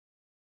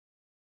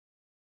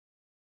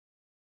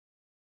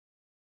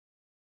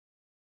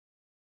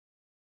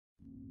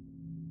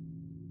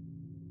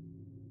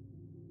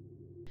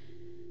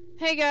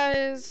Hey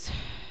guys!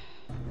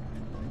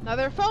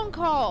 Another phone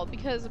call,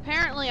 because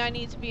apparently I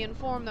need to be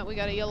informed that we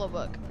got a yellow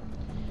book.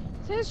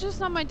 Today's just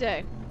not my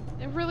day.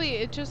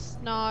 It's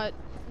just not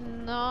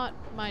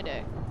my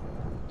day.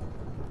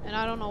 And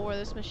I don't know where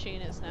this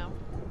machine is now.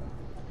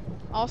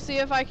 I'll see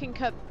if I can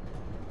cut...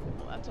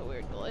 Well, that's a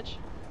weird glitch.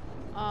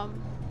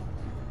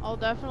 I'll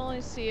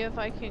definitely see if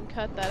I can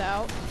cut that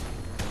out.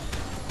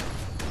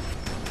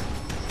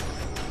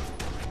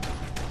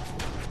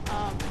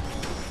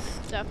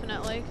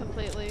 Definitely,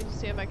 completely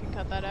see if I can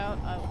cut that out.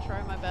 I will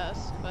try my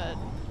best, but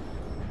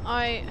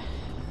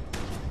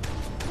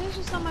it's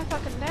just not my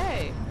fucking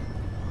day.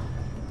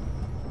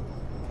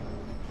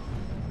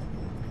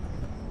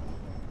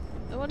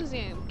 What is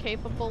he,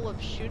 incapable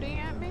of shooting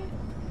at me?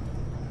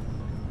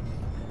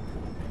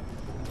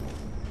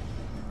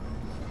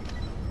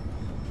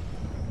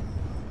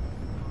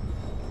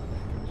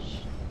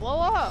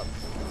 Blow up!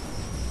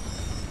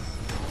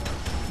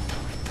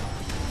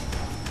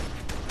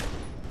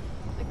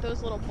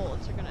 Those little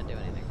bullets are gonna do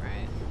anything,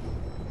 right?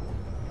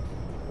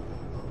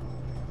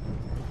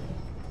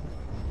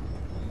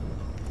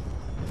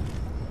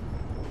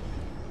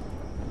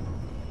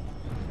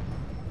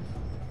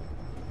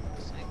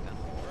 This ain't gonna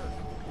work.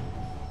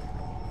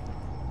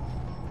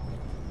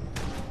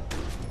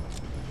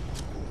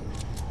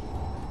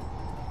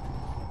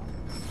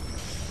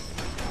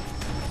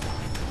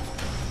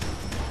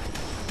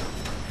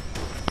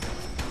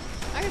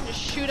 I can just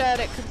shoot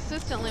at it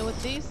consistently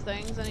with these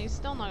things and he's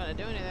still not gonna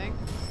do anything.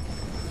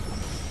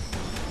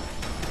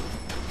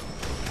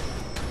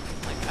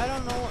 I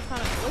don't know what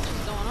kind of glitch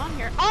is going on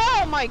here.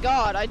 Oh my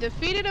god! I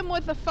defeated him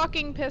with a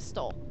fucking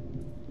pistol.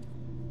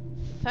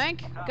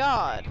 Thank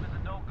God.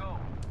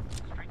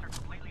 Streets are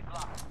completely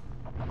blocked.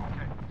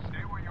 Okay,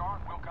 stay where you are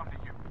and we'll come to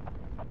you.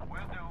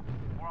 Will do.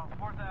 We're on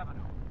 4th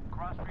Avenue.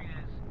 Cross Street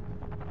is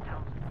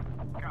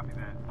Townsend. Copy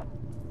that.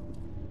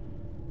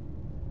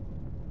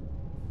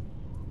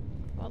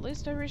 Well, at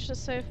least I reached a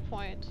safe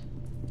point.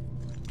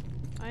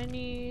 I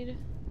need...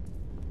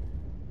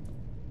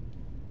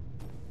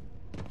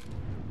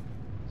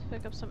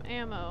 pick up some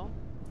ammo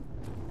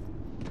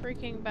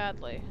freaking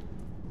badly.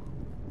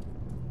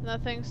 And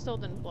that thing still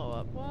didn't blow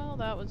up. Well,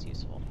 that was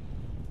useful.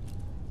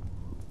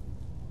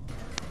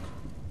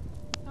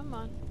 Come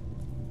on.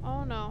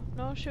 Oh no.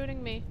 No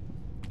shooting me.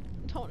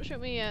 Don't shoot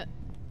me yet.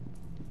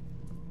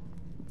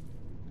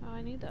 Oh,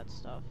 I need that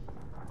stuff.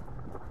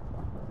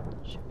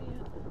 Don't shoot me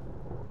yet.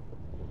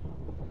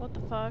 What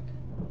the fuck?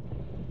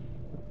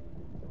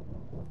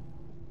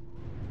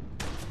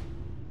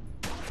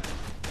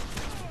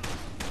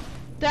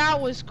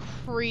 That was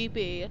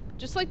creepy.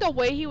 Just like the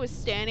way he was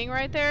standing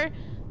right there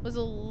was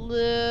a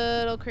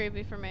little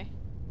creepy for me.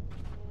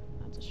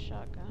 That's a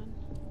shotgun.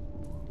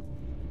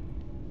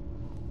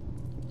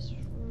 It's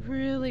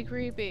really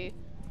creepy.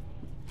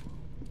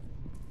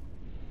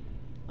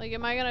 Like,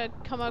 am I gonna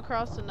come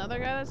across another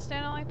guy that's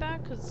standing like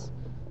that? Cause...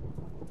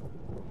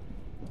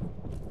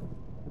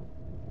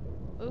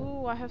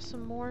 Ooh, I have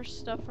some more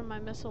stuff from my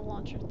missile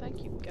launcher.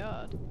 Thank you,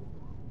 God.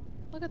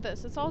 Look at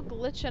this. It's all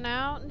glitching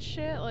out and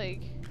shit.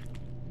 Like...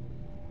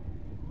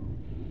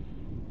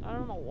 I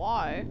don't know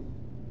why.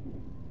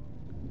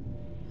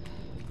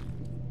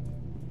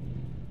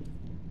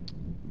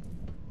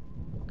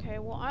 Okay,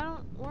 well I don't...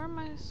 Where am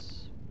I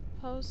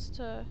supposed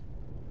to...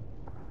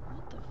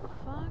 What the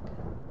fuck?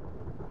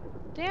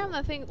 Damn,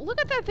 that thing... Look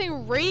at that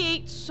thing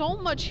radiate so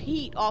much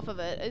heat off of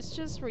it. It's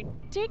just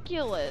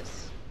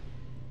ridiculous.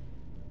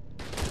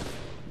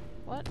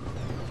 What?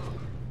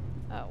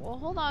 Oh, well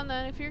hold on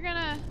then. If you're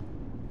gonna...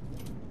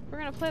 If we're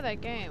gonna play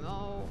that game,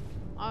 oh...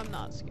 I'm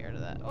not scared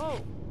of that.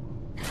 Oh!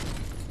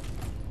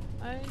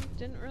 I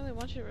didn't really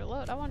want you to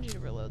reload. I wanted you to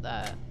reload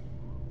that.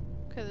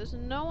 Okay, there's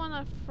no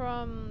one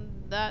from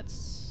that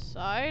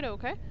side.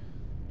 Okay.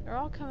 They're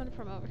all coming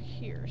from over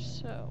here,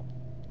 so...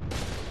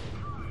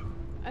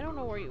 I don't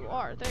know where you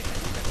are. There you go.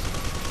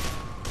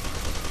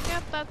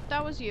 Yep,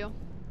 that was you.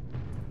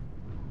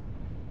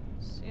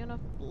 See enough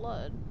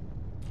blood.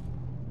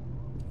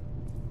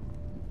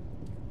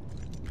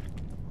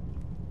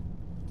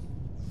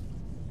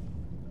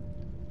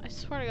 I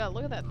swear to God,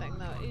 look at that thing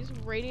though. He's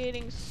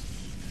radiating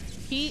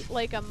heat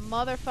like a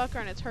motherfucker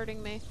and it's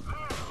hurting me.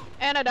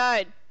 And I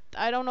died.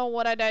 I don't know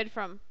what I died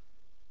from.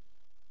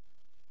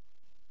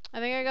 I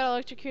think I got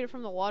electrocuted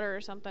from the water or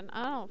something.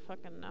 I don't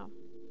fucking know.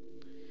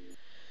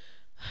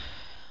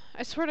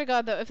 I swear to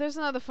God though, if there's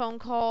another phone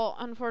call,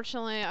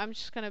 unfortunately, I'm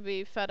just gonna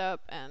be fed up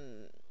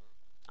and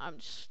I'm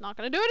just not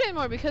gonna do it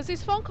anymore because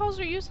these phone calls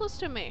are useless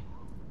to me.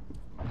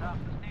 Top,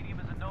 the stadium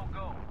is a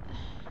no-go.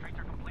 Streets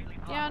are completely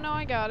blocked. Yeah, no,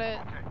 I got it.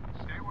 Okay,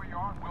 stay where you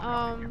are and we'll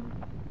come to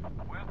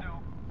you. Will do.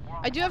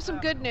 I do have some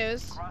good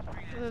news,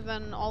 other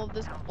than all of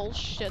this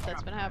bullshit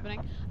that's been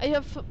happening.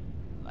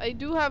 I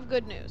do have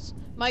good news.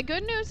 My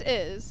good news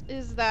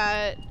is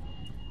that...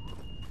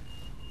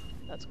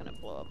 That's gonna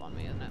blow up on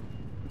me, isn't it?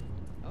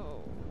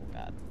 Oh,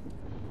 God.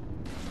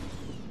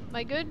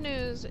 My good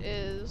news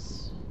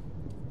is...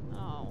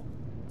 Oh.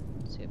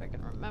 Let's see if I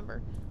can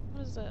remember.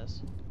 What is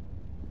this?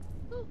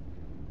 Ooh.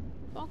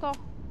 Phone call.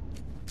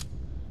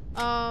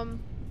 Oh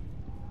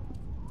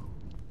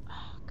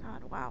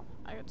god, wow.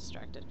 I got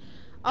distracted.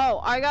 Oh,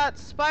 I got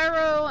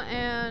Spyro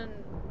and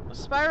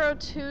Spyro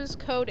 2's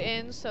code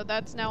in, so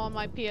that's now on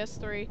my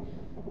PS3.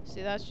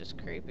 See, that's just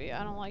creepy.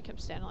 I don't like him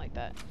standing like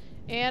that.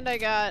 And I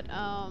got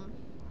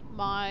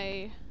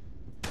my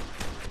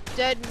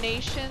Dead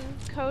Nation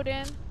code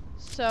in,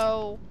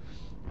 so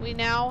we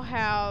now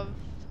have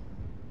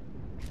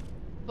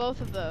both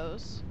of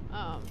those.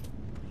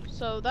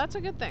 So that's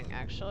a good thing,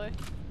 actually.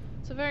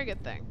 It's a very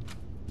good thing.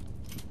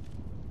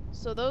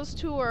 So those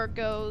two are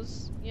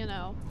goes, you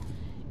know.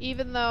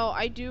 Even though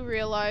I do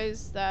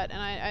realize that, and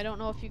I don't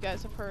know if you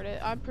guys have heard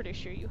it, I'm pretty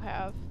sure you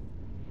have.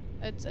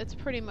 It's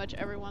pretty much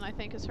everyone I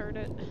think has heard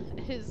it,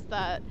 is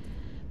that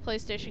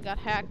PlayStation got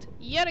hacked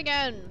yet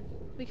again.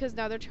 Because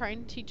now they're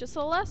trying to teach us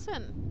a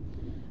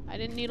lesson. I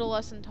didn't need a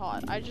lesson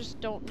taught. I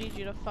just don't need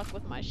you to fuck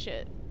with my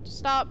shit.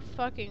 Stop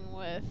fucking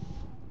with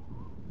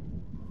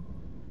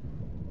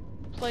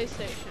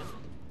PlayStation.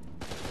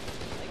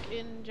 Like,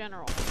 in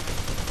general.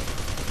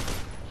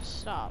 Just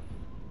stop.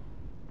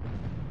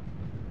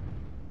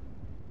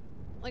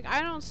 Like,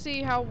 I don't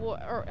see how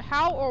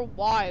or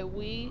why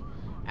we,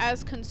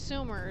 as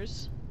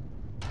consumers...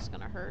 It's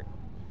gonna hurt.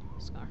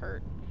 It's gonna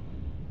hurt.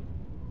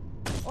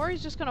 Or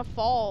he's just gonna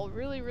fall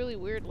really, really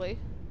weirdly.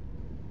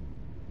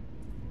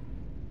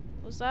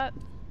 Was that?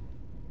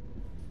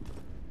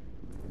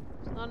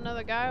 There's not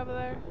another guy over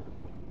there?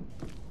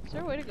 Is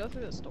there a way to go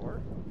through this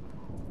door?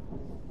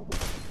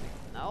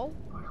 No?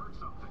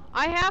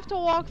 I have to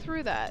walk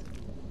through that.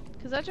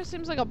 Because that just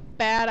seems like a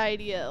bad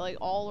idea, like,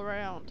 all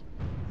around.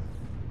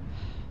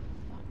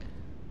 Fuck.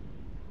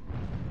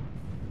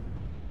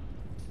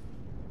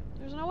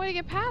 There's no way to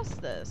get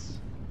past this.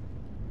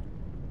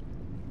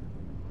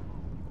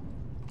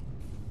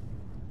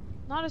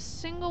 Not a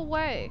single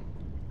way.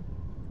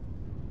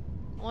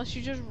 Unless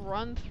you just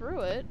run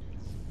through it.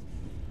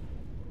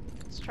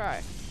 Let's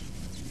try.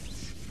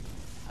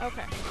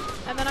 Okay.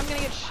 And then I'm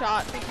gonna get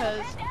shot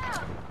because...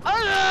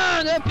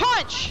 Oh, the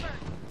punch!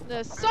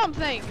 There's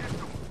something!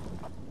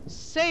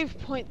 Save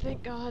point,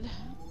 thank God.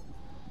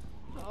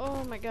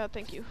 Oh my God,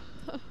 thank you.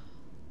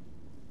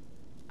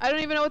 I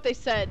don't even know what they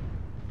said.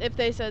 If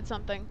they said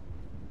something.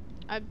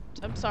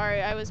 I'm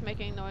sorry, I was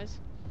making noise.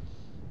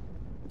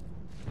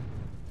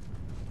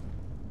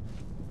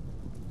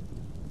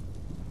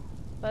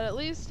 But at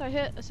least I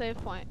hit a save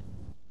point.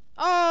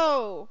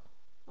 Oh!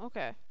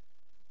 Okay.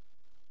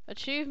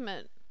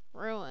 Achievement.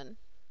 Ruin.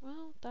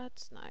 Well,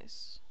 that's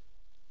nice.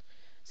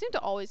 Seem to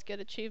always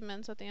get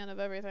achievements at the end of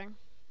everything.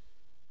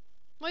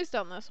 At least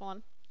on this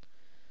one.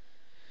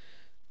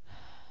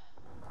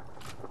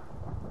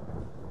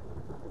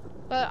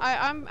 But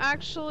I'm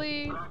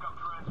actually...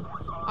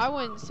 I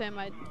wouldn't say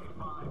my...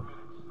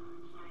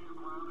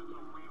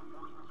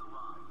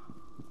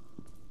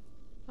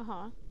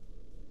 Uh-huh.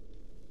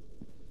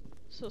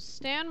 So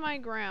stand my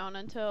ground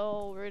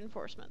until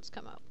reinforcements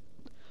come up.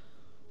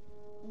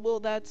 Well,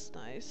 that's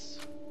nice.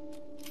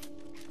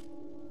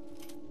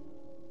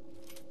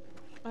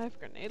 I have a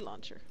grenade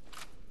launcher.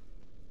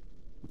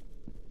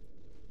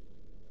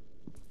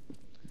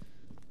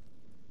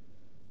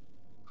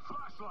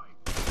 Flashlight.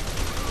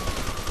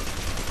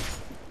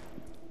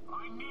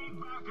 I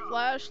need backup.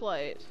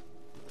 Flashlight.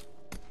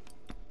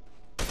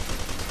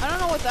 I don't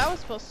know what that was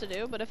supposed to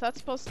do, but if that's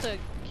supposed to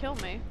kill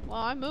me,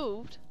 well, I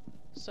moved.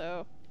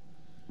 So...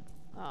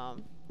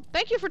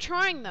 thank you for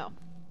trying, though.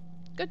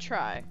 Good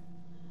try.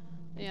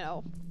 You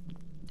know,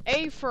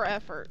 A for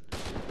effort.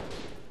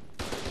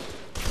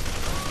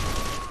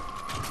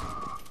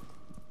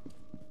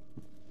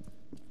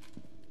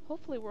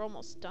 Hopefully we're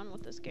almost done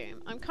with this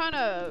game. I'm kind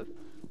of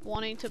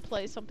wanting to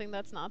play something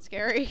that's not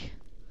scary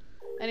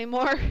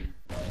anymore.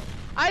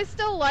 I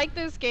still like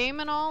this game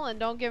and all, and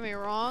don't get me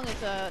wrong,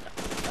 it's a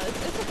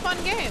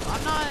fun game.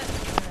 I'm not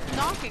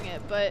knocking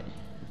it, but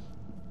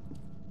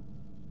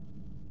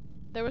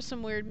there was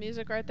some weird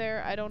music right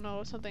there. I don't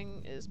know if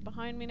something is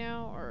behind me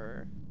now,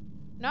 or...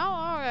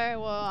 No? Okay,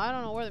 well, I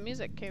don't know where the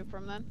music came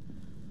from then.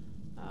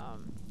 I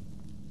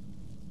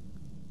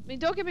mean,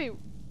 don't get me...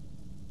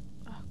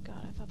 Oh,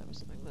 God, I thought there was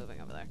something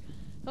moving over there.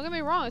 Don't get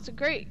me wrong, it's a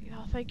great...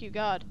 Oh, thank you,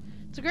 God.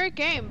 It's a great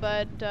game,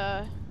 but,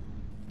 I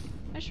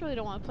just really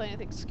don't want to play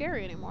anything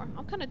scary anymore.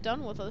 I'm kind of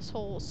done with this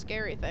whole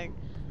scary thing.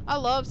 I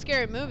love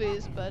scary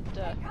movies, but,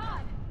 Thank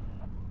God.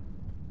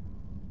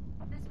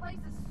 This place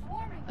is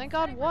swarming. Thank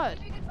God what?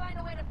 If you can find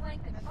a way to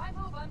flank them. If I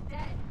move, I'm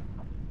dead.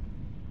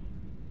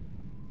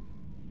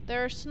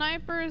 There are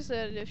snipers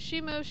that if she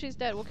moves, she's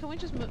dead. Well, can we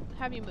just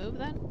have you move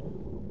then?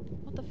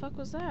 What the fuck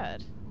was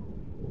that?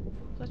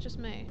 Was that just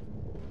me?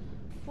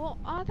 Well,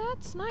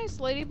 that's nice,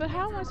 lady, but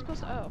how am I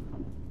supposed to...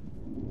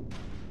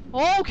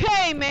 Oh.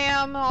 Okay,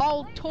 ma'am!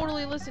 I'll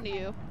totally listen to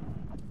you.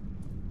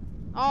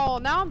 Oh,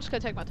 now I'm just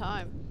gonna take my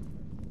time.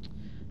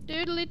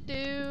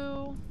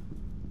 Doodly-doo.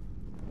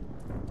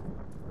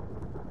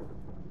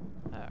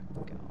 Oh,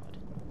 God.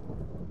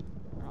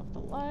 Turn off the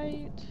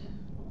light.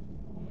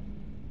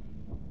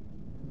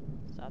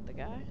 Is that the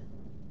guy?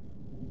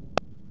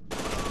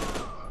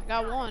 I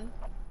got one.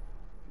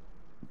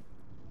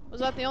 Was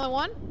that the only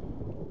one?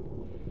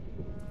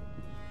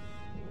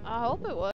 I hope it was.